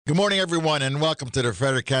Good morning, everyone, and welcome to the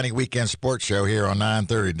Frederick County Weekend Sports Show here on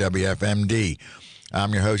 930 WFMD.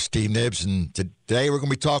 I'm your host, Steve Nibbs, and today we're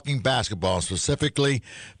going to be talking basketball, specifically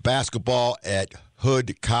basketball at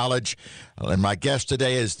Hood College. And my guest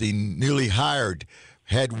today is the newly hired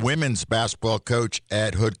head women's basketball coach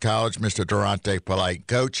at Hood College, Mr. Durante Polite.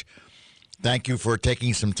 Coach, thank you for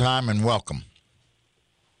taking some time and welcome.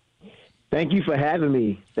 Thank you for having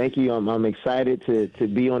me. Thank you. I'm excited to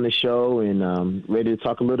be on the show and ready to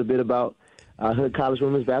talk a little bit about Hood College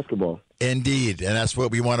women's basketball. Indeed, and that's what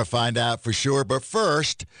we want to find out for sure. But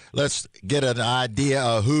first, let's get an idea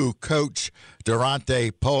of who Coach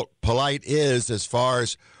Durante Polite is as far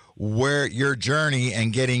as where your journey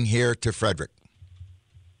and getting here to Frederick.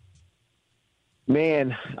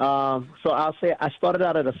 Man, so I'll say I started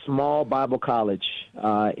out at a small Bible college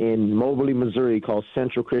in Moberly, Missouri called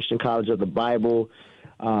Central Christian College of the Bible.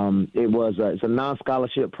 It's a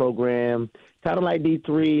non-scholarship program, kind of like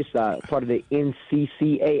D3. It's part of the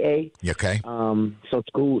NCCAA. Okay. So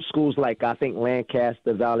schools like, I think,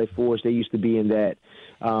 Lancaster, Valley Forge, they used to be in that.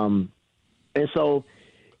 And so,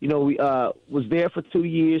 we was there for 2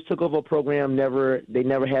 years, took over a program, they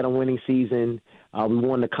never had a winning season. We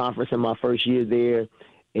won the conference in my first year there.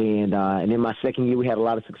 And in my second year, we had a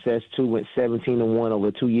lot of success, too. Went 17-1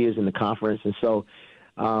 over 2 years in the conference. And so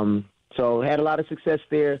had a lot of success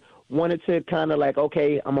there. Wanted to kind of like,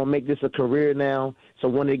 okay, I'm going to make this a career now. So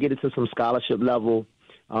wanted to get into some scholarship level.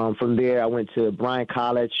 From there, I went to Bryan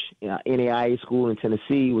College, NAIA school in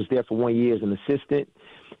Tennessee. Was there for 1 year as an assistant.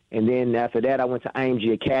 And then after that, I went to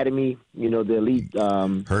IMG Academy, the elite.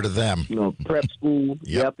 Heard of them. Prep school.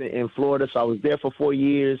 Yep. In Florida. So I was there for 4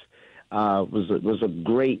 years. Was a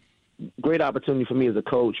great opportunity for me as a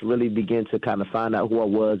coach. Really begin to kind of find out who I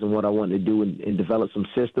was and what I wanted to do and develop some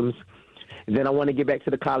systems. And then I wanted to get back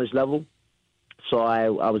to the college level. So I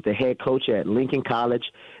was the head coach at Lincoln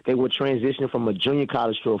College. They were transitioning from a junior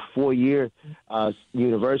college to a 4-year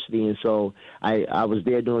university. And so I was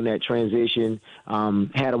there during that transition,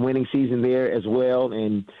 had a winning season there as well.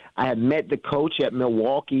 And I had met the coach at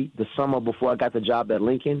Milwaukee the summer before I got the job at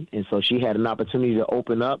Lincoln. And so she had an opportunity to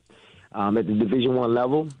open up at the Division I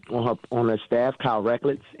level on her staff, Kyle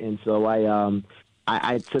Recklitz. And so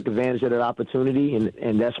I took advantage of that opportunity,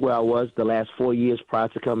 and that's where I was the last 4 years prior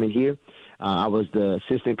to coming here. I was the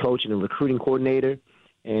assistant coach and the recruiting coordinator,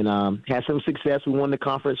 and had some success. We won the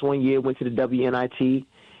conference 1 year, went to the WNIT,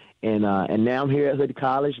 and now I'm here at Hood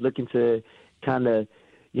College looking to kind of,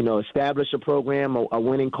 establish a program, a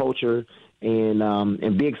winning culture,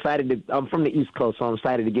 and be excited. I'm from the East Coast, so I'm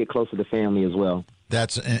excited to get closer to family as well.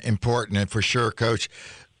 That's important, and for sure, Coach.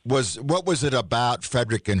 What was it about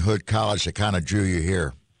Frederick and Hood College that kind of drew you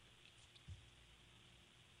here?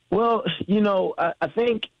 Well, I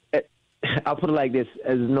think I'll put it like this: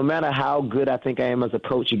 as no matter how good I think I am as a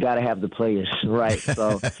coach, you got to have the players, right?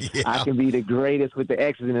 So Yeah. I can be the greatest with the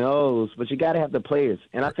X's and O's, but you got to have the players.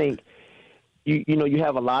 And I think you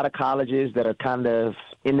have a lot of colleges that are kind of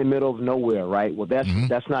in the middle of nowhere, right? Well,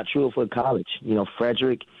 that's not true of Hood College.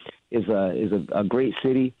 Frederick is a great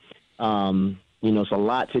city. It's a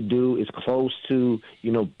lot to do. It's close to,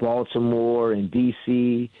 Baltimore and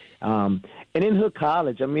D.C. And in Hood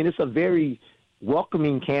College, I mean, it's a very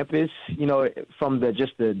welcoming campus, from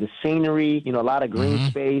the scenery, a lot of green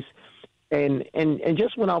space. And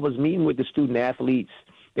just when I was meeting with the student athletes,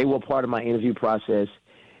 they were part of my interview process.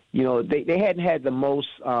 They hadn't had the most,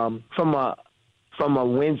 from a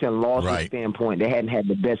wins and losses standpoint, they hadn't had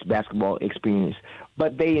the best basketball experience.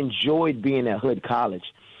 But they enjoyed being at Hood College.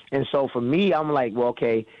 And so for me, I'm like, well,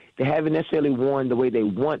 okay, they haven't necessarily won the way they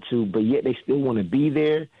want to, but yet they still want to be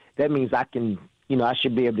there. That means I can, I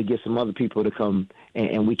should be able to get some other people to come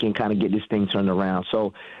and we can kind of get this thing turned around.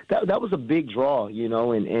 So that was a big draw,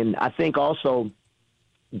 and I think also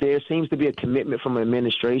there seems to be a commitment from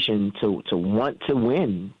administration to want to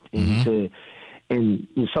win and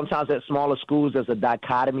sometimes at smaller schools there's a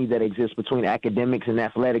dichotomy that exists between academics and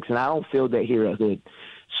athletics, and I don't feel that here at Hood.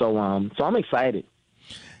 So I'm excited.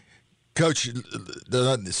 Coach,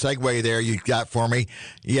 the segue there you got for me.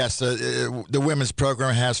 Yes, the women's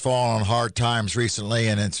program has fallen on hard times recently,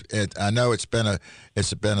 and I know it's been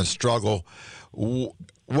a struggle.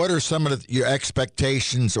 What are some of your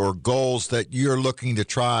expectations or goals that you're looking to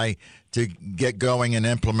try to get going and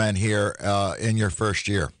implement here in your first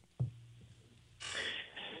year?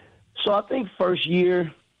 So I think first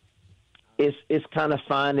year, it's kind of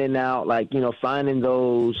finding out, finding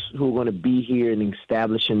those who are going to be here and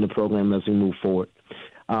establishing the program as we move forward.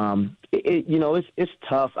 It's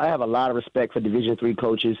tough. I have a lot of respect for Division III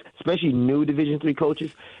coaches, especially new Division III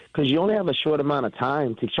coaches, because you only have a short amount of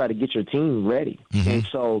time to try to get your team ready. And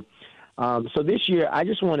so So this year, I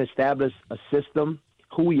just want to establish a system,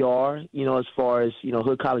 who we are, as far as,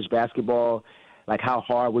 Hood College basketball, like how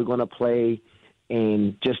hard we're going to play,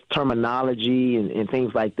 and just terminology and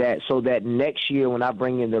things like that, so that next year when I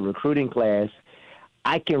bring in the recruiting class,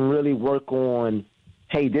 I can really work on,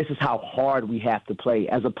 hey, this is how hard we have to play,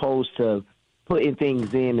 as opposed to putting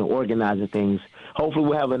things in and organizing things. Hopefully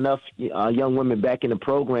we'll have enough young women back in the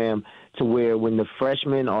program to where when the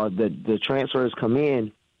freshmen or the transfers come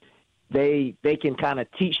in, they can kind of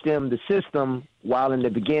teach them the system, while in the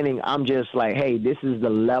beginning I'm just like, hey, this is the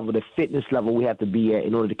level, the fitness level we have to be at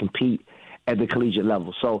in order to compete at the collegiate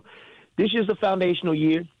level. So this is a foundational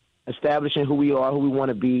year, establishing who we are, who we want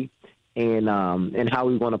to be, and how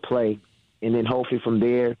we want to play. And then hopefully from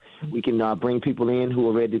there we can bring people in who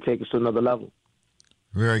are ready to take us to another level.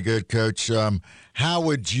 Very good, Coach. How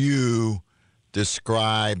would you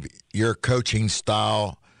describe your coaching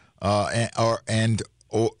style and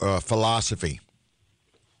philosophy?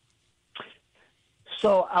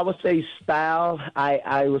 So I would say style,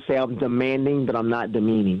 I would say I'm demanding, but I'm not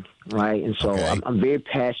demeaning, right? And so Okay. I'm very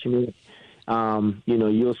passionate.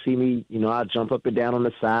 You'll see me, I'll jump up and down on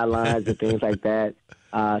the sidelines and things like that.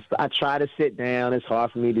 So I try to sit down. It's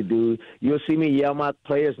hard for me to do. You'll see me yell my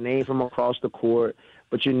players' name from across the court,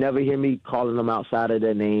 but you never hear me calling them outside of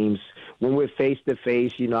their names. When we're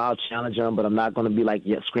face-to-face, I'll challenge them, but I'm not going to be like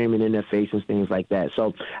screaming in their face and things like that.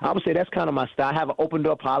 So I would say that's kind of my style. I have an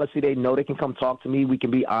open-door policy. They know they can come talk to me. We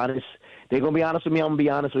can be honest. They're going to be honest with me. I'm going to be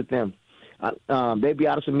honest with them. They be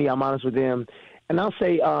honest with me. I'm honest with them. And I'll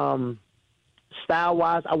say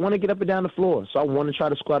style-wise, I want to get up and down the floor. So I want to try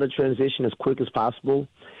to squat a transition as quick as possible.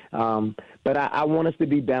 But I want us to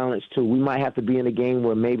be balanced too. We might have to be in a game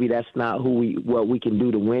where maybe that's not what we can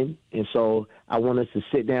do to win. And so I want us to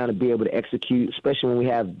sit down and be able to execute, especially when we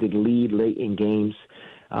have the lead late in games.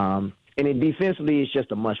 And then defensively, it's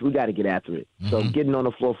just a must. We got to get after it. Mm-hmm. So getting on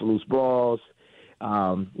the floor for loose balls,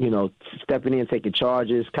 stepping in, taking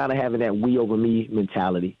charges, kind of having that we over me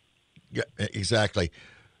mentality. Yeah, exactly.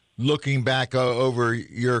 Looking back over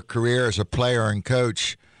your career as a player and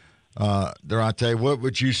coach, Durante, what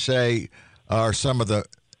would you say are some of the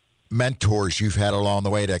mentors you've had along the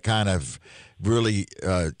way that kind of really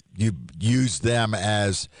you use them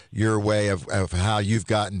as your way of how you've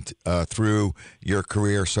gotten through your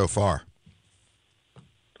career so far?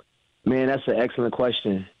 Man, that's an excellent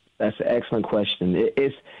question. It's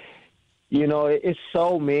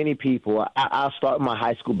so many people. I'll start with my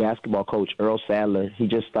high school basketball coach, Earl Sadler. He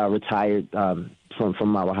just retired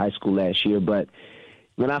from our high school last year. But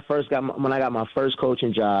when I got my first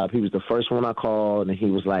coaching job, he was the first one I called, and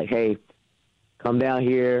he was like, "Hey, come down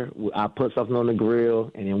here. I'll put something on the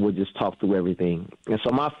grill, and then we'll just talk through everything." And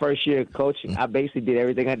so my first year of coaching, I basically did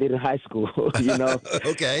everything I did in high school.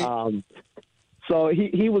 Okay. So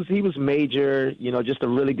he was major, just a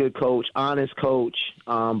really good coach, honest coach,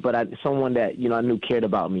 but someone that I knew cared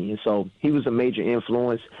about me, and so he was a major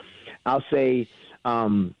influence. I'll say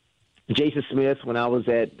Jason Smith when I was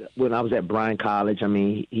at Bryan College. I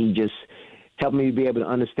mean, he just helped me be able to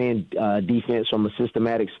understand defense from a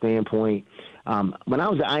systematic standpoint. When I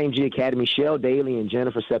was at IMG Academy, Shell Daly and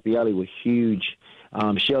Jennifer Seppielli were huge.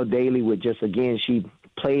 Shell Daly she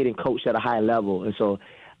played and coached at a high level, and so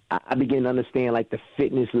I began to understand like the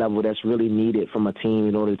fitness level that's really needed from a team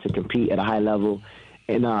in order to compete at a high level.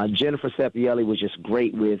 And Jennifer Seppielli was just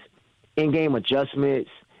great with in-game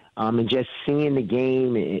adjustments and just seeing the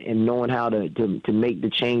game and knowing how to make the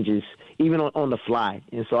changes even on the fly.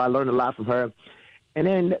 And so I learned a lot from her. And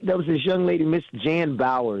then there was this young lady, Miss Jan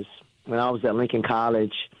Bowers, when I was at Lincoln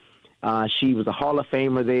College. She was a Hall of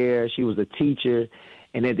Famer there. She was a teacher.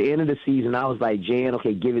 And at the end of the season, I was like, Jan,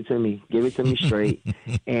 okay, give it to me straight.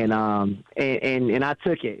 and I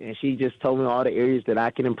took it. And she just told me all the areas that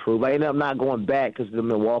I can improve. I ended up not going back because of the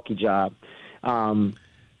Milwaukee job. And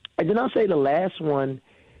then I'll say the last one,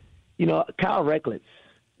 Kyle Recklitz.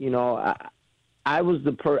 I was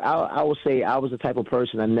I will say I was the type of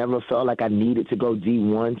person I never felt like I needed to go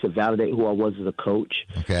D1 to validate who I was as a coach.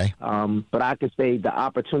 Okay. But I could say the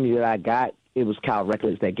opportunity that I got, it was Kyle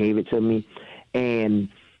Recklitz that gave it to me. And,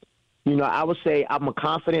 I would say I'm a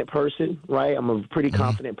confident person, right? I'm a pretty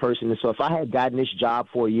confident person. And so if I had gotten this job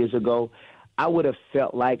 4 years ago, I would have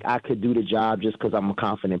felt like I could do the job just because I'm a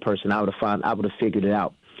confident person. I would have figured it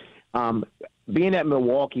out. Being at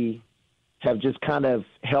Milwaukee have just kind of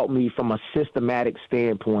helped me from a systematic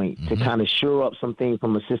standpoint to kind of shore up some things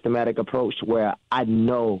from a systematic approach to where I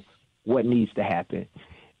know what needs to happen.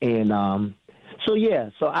 And, so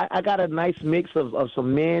I got a nice mix of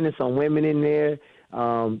some men and some women in there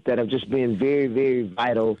that have just been very, very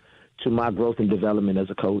vital to my growth and development as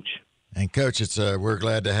a coach. And Coach, we're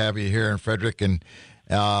glad to have you here in Frederick and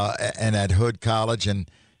at Hood College, and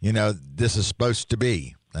this is supposed to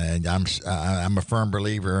be. And I'm a firm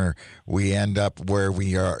believer we end up where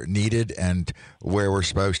we are needed and where we're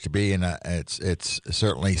supposed to be, and it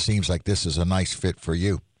certainly seems like this is a nice fit for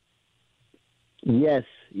you. Yes,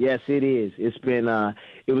 it is. It's been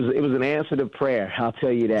it was an answer to prayer. I'll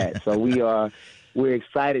tell you that. So we're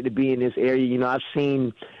excited to be in this area. I've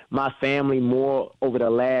seen my family more over the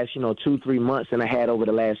last 2-3 months than I had over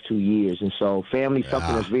the last 2 years, and so family is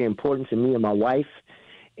something that's very important to me and my wife.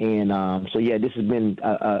 And this has been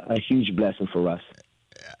a huge blessing for us.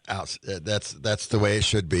 That's the way it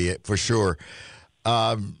should be, for sure.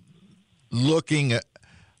 Looking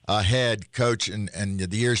ahead, Coach, and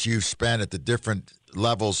the years you've spent at the different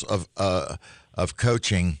levels of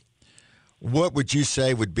coaching, what would you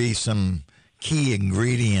say would be some key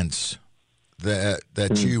ingredients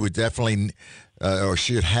that you would definitely or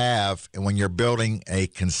should have when you're building a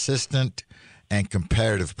consistent and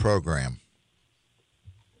competitive program?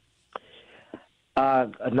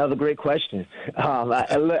 Another great question.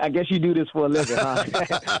 I guess you do this for a living, huh?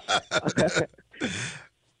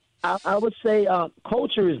 I would say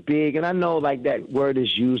culture is big, and I know like that word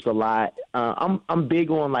is used a lot. I'm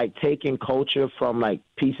big on like taking culture from like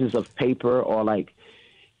pieces of paper or like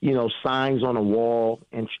signs on a wall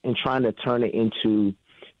and trying to turn it into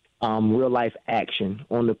real life action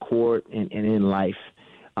on the court and in life.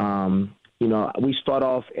 We start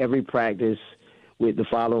off every practice with the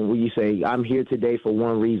following, where you say, I'm here today for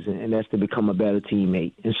one reason, and that's to become a better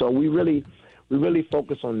teammate. And so we really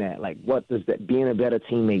focus on that. Like, what does that, being a better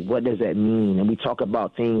teammate, what does that mean? And we talk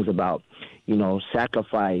about things about,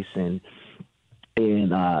 sacrifice and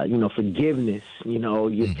forgiveness,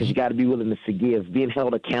 because you got to be willing to forgive, being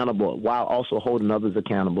held accountable while also holding others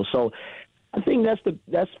accountable. So I think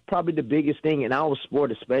that's probably the biggest thing in our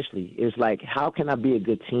sport, especially, is like, how can I be a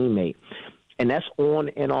good teammate? And that's on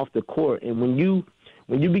and off the court. And when you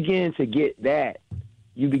begin to get that,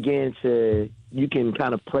 you can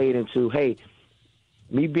kind of play it into, hey,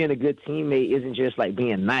 me being a good teammate isn't just like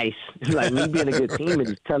being nice. Like, me being a good teammate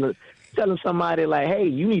is telling somebody like, hey,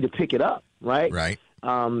 you need to pick it up, right? Right.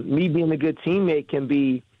 Me being a good teammate can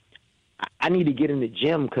be, I need to get in the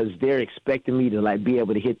gym because they're expecting me to like be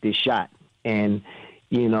able to hit this shot. And,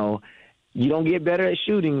 you don't get better at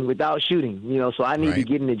shooting without shooting, so I need to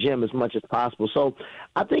get in the gym as much as possible. So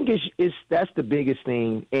I think that's the biggest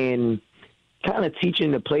thing, and kind of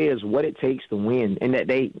teaching the players what it takes to win, and that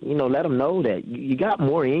they, let them know that you got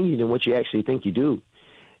more in you than what you actually think you do.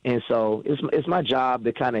 And so it's my job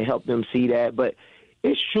to kind of help them see that, but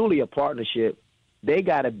it's truly a partnership. They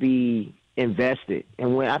got to be invested.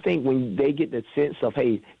 And when they get the sense of,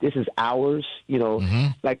 hey, this is ours,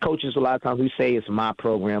 like coaches a lot of times we say it's my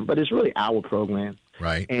program, but it's really our program.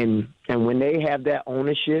 Right. And when they have that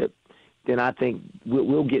ownership, then I think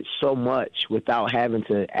we'll get so much without having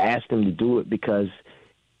to ask them to do it, because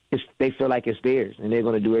they feel like it's theirs, and they're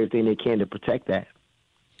going to do everything they can to protect that.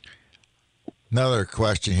 Another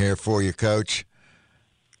question here for you, Coach.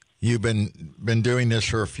 You've been doing this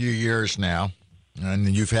for a few years now, and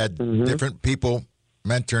you've had different people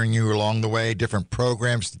mentoring you along the way, different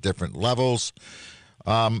programs, different levels.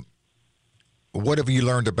 What have you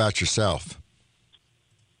learned about yourself?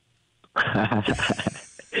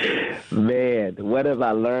 Man, what have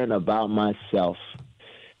I learned about myself?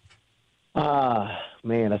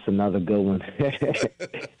 Man, that's another good one.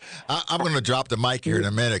 I'm going to drop the mic here in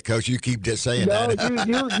a minute, Coach. You keep just saying that.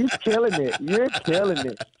 You're killing it. You're killing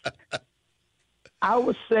it. I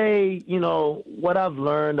would say, what I've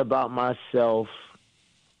learned about myself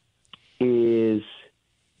is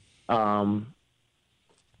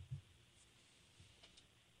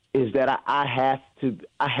that I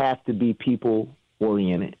have to be people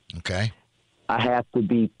oriented. Okay. I have to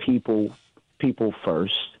be people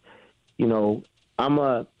first. I'm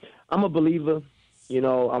a believer.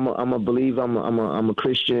 I'm a believer. I'm a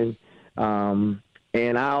Christian, and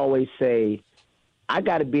I always say I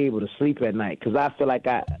got to be able to sleep at night, because I feel like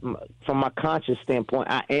from my conscious standpoint,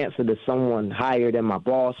 I answer to someone higher than my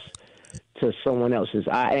boss, to someone else's.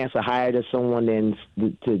 I answer higher to someone than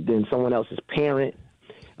someone else's parent.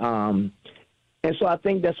 And so I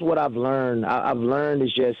think that's what I've learned. I've learned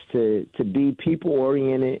is just to be people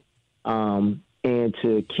oriented, and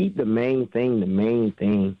to keep the main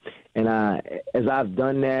thing. And as I've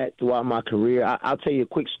done that throughout my career, I'll tell you a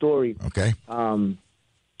quick story. Okay.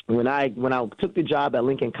 When I took the job at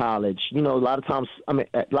Lincoln College, a lot of times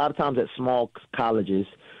at small colleges,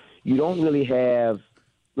 you don't really have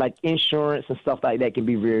like insurance and stuff like that can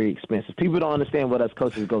be very expensive. People don't understand what us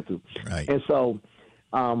coaches go through. Right. And so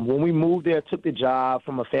when we moved there, took the job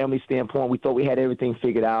from a family standpoint, we thought we had everything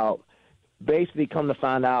figured out. Basically, come to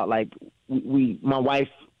find out, like my wife,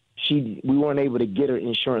 we weren't able to get her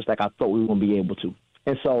insurance like I thought we were going to be able to.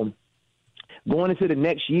 And so going into the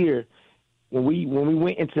next year, when we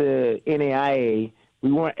went into NAIA,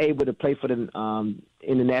 we weren't able to play for the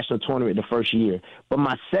in the national tournament the first year. But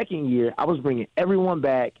my second year, I was bringing everyone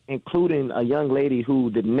back, including a young lady who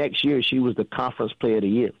the next year she was the conference player of the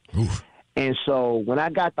year. Oof. And so when I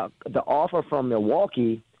got the offer from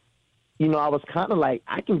Milwaukee, I was kind of like,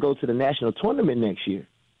 I can go to the national tournament next year.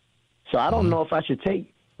 So I don't know if I should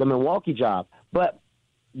take the Milwaukee job. But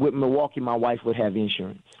with Milwaukee, my wife would have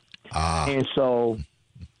insurance. And so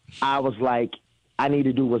I was like, I need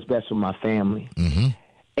to do what's best for my family. Mm-hmm.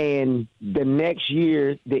 And the next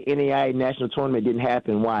year, the NAIA national tournament didn't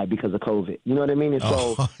happen. Why? Because of COVID. You know what I mean? And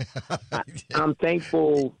so I'm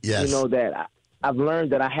thankful, yes. That I've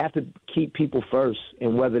learned that I have to keep people first.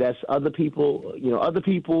 And whether that's other people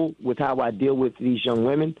with how I deal with these young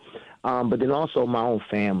women, but then also my own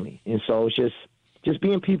family. And so it's just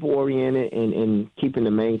being people-oriented and keeping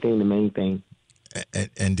the main thing.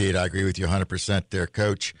 Indeed, I agree with you 100% there,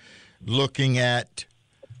 Coach. Looking at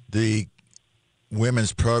the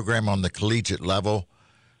women's program on the collegiate level,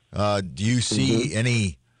 do you see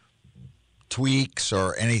any tweaks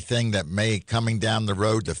or anything that may coming down the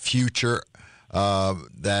road, the future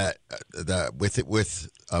that with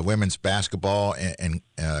women's basketball and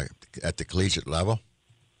at the collegiate level?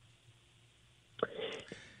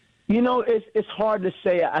 It's hard to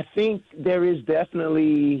say. I think there is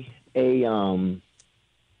definitely a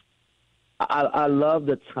I love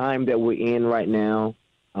the time that we're in right now.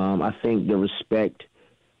 I think the respect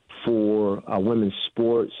for women's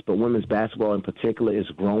sports, but women's basketball in particular, is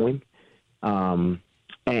growing. And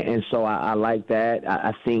so I like that.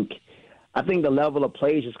 I think the level of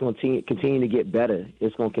play is just going to continue to get better.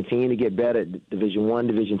 It's going to continue to get better. Division I,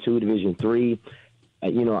 Division II, Division III.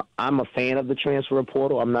 I'm a fan of the transfer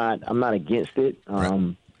portal. I'm not against it.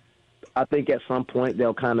 Right. I think at some point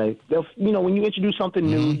they'll when you introduce something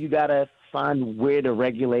new, you gotta find where to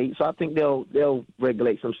regulate. So I think they'll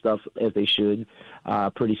regulate some stuff as they should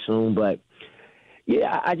pretty soon. But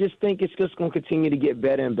yeah, I just think it's just going to continue to get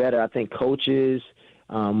better and better. I think coaches,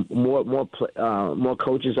 more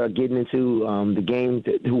coaches are getting into the game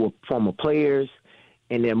who are former players,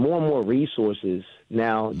 and there are more and more resources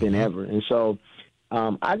now than ever. And so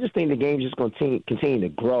I just think the game is just going to continue to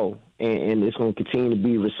grow, and it's going to continue to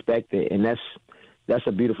be respected, and that's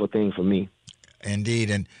a beautiful thing for me. Indeed,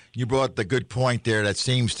 and you brought the good point there. That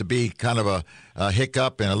seems to be kind of a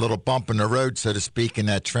hiccup and a little bump in the road, so to speak, in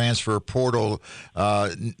that transfer portal.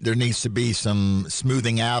 There needs to be some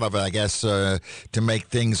smoothing out of it, I guess, to make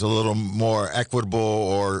things a little more equitable,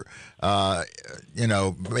 or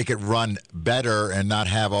make it run better and not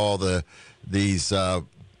have all these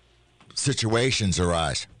situations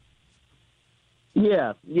arise.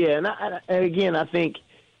 Yeah, and again, I think,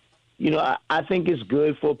 I think it's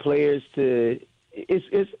good for players to.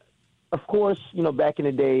 It's of course, back in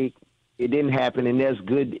the day, it didn't happen, and there's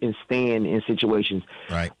good in staying in situations.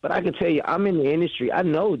 Right. But I can tell you, I'm in the industry. I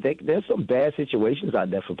know that there's some bad situations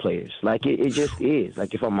out there for players. Like it just is.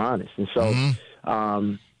 Like, if I'm honest, and so,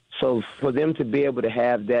 so for them to be able to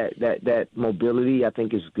have that mobility, I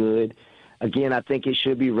think is good. Again, I think it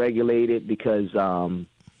should be regulated because,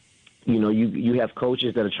 you have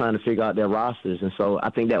coaches that are trying to figure out their rosters. And so I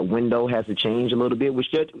think that window has to change a little bit,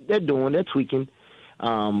 which they're doing. They're tweaking.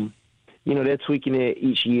 They're tweaking it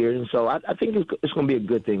each year. And so I think it's going to be a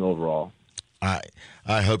good thing overall. I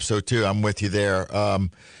hope so, too. I'm with you there.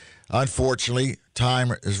 Unfortunately,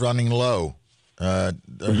 time is running low,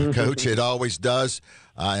 Coach. It always does.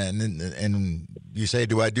 And you say,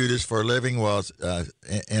 do I do this for a living? Well,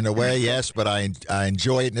 in a way, yes, but I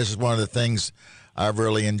enjoy it. And this is one of the things I've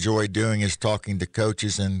really enjoyed doing, is talking to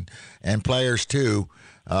coaches and players too.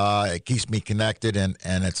 It keeps me connected, and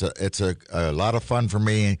it's a lot of fun for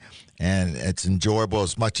me, and it's enjoyable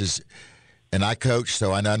as much as. And I coach,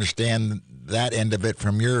 so I understand that end of it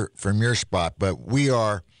from your spot. But we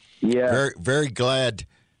are very, very glad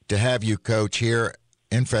to have you, Coach, here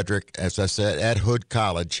in Frederick, as I said, at Hood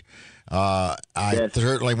College. I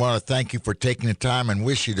certainly want to thank you for taking the time and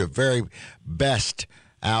wish you the very best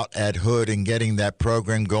out at Hood and getting that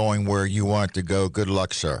program going where you want it to go. Good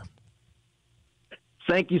luck, sir.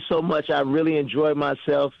 Thank you so much. I really enjoyed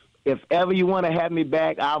myself. If ever you want to have me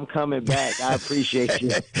back, I'm coming back. I appreciate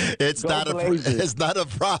you. It's not a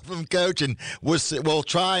problem, Coach, and we'll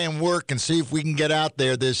try and work and see if we can get out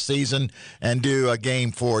there this season and do a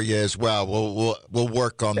game for you as well. We'll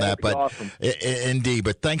work on that. But awesome. Indeed.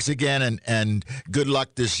 But thanks again, and good luck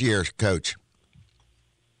this year, Coach.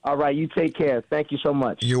 All right, you take care. Thank you so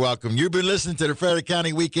much. You're welcome. You've been listening to the Frederick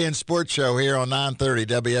County Weekend Sports Show here on 930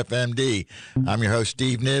 WFMD. I'm your host,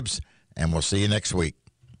 Steve Nibbs, and we'll see you next week.